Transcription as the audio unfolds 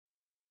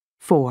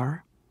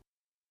4.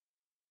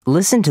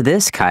 Listen to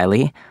this,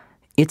 Kylie.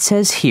 It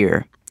says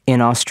here, in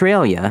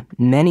Australia,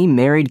 many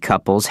married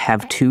couples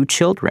have 2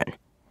 children.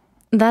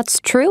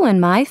 That's true in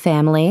my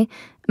family.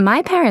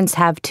 My parents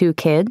have 2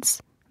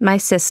 kids, my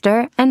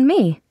sister and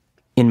me.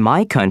 In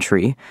my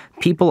country,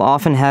 people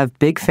often have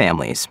big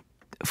families.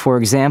 For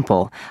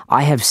example,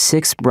 I have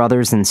 6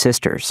 brothers and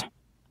sisters.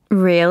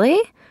 Really?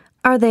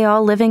 Are they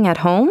all living at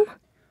home?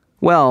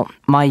 Well,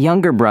 my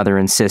younger brother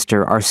and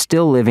sister are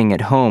still living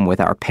at home with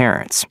our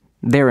parents.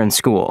 They're in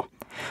school.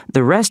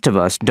 The rest of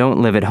us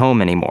don't live at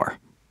home anymore.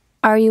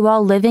 Are you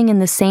all living in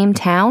the same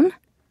town?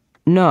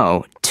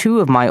 No,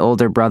 2 of my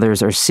older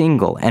brothers are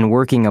single and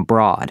working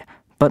abroad,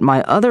 but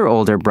my other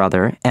older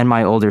brother and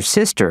my older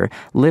sister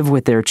live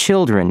with their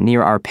children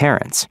near our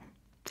parents.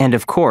 And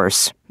of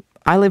course,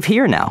 I live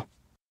here now.